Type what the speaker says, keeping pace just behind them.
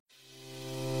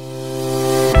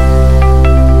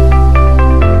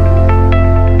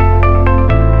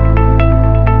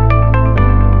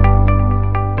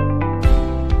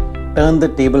turn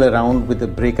the table around with a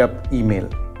breakup email.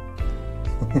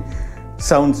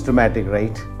 Sounds dramatic,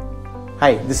 right?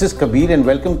 Hi, this is Kabir and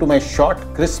welcome to my short,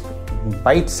 crisp,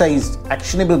 bite-sized,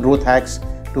 actionable growth hacks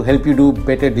to help you do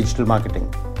better digital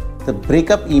marketing. The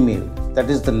breakup email, that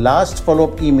is the last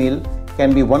follow-up email,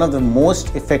 can be one of the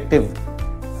most effective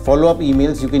follow-up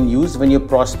emails you can use when your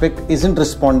prospect isn't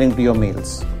responding to your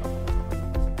mails.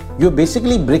 You're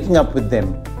basically breaking up with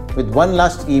them with one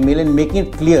last email and making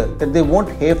it clear that they won't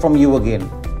hear from you again.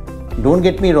 Don't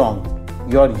get me wrong,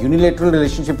 your unilateral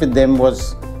relationship with them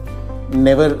was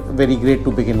never very great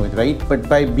to begin with, right? But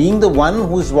by being the one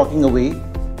who's walking away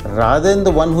rather than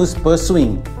the one who's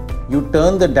pursuing, you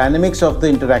turn the dynamics of the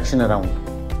interaction around.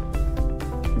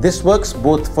 This works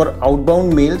both for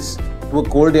outbound mails to a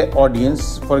cold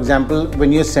audience. For example,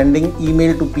 when you're sending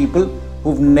email to people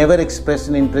who've never expressed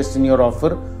an interest in your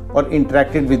offer or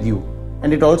interacted with you.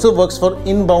 And it also works for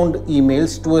inbound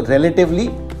emails to a relatively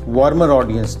warmer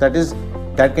audience. That is,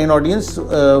 that kind of audience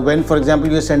when, for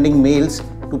example, you're sending mails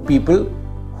to people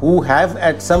who have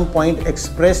at some point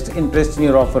expressed interest in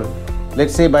your offer.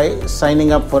 Let's say by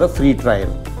signing up for a free trial.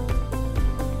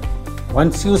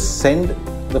 Once you send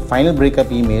the final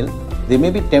breakup email, they may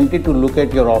be tempted to look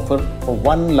at your offer for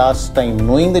one last time,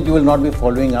 knowing that you will not be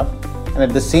following up, and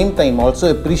at the same time also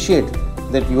appreciate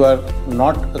that you are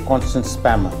not a constant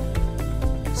spammer.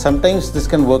 Sometimes this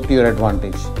can work to your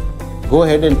advantage. Go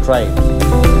ahead and try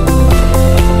it.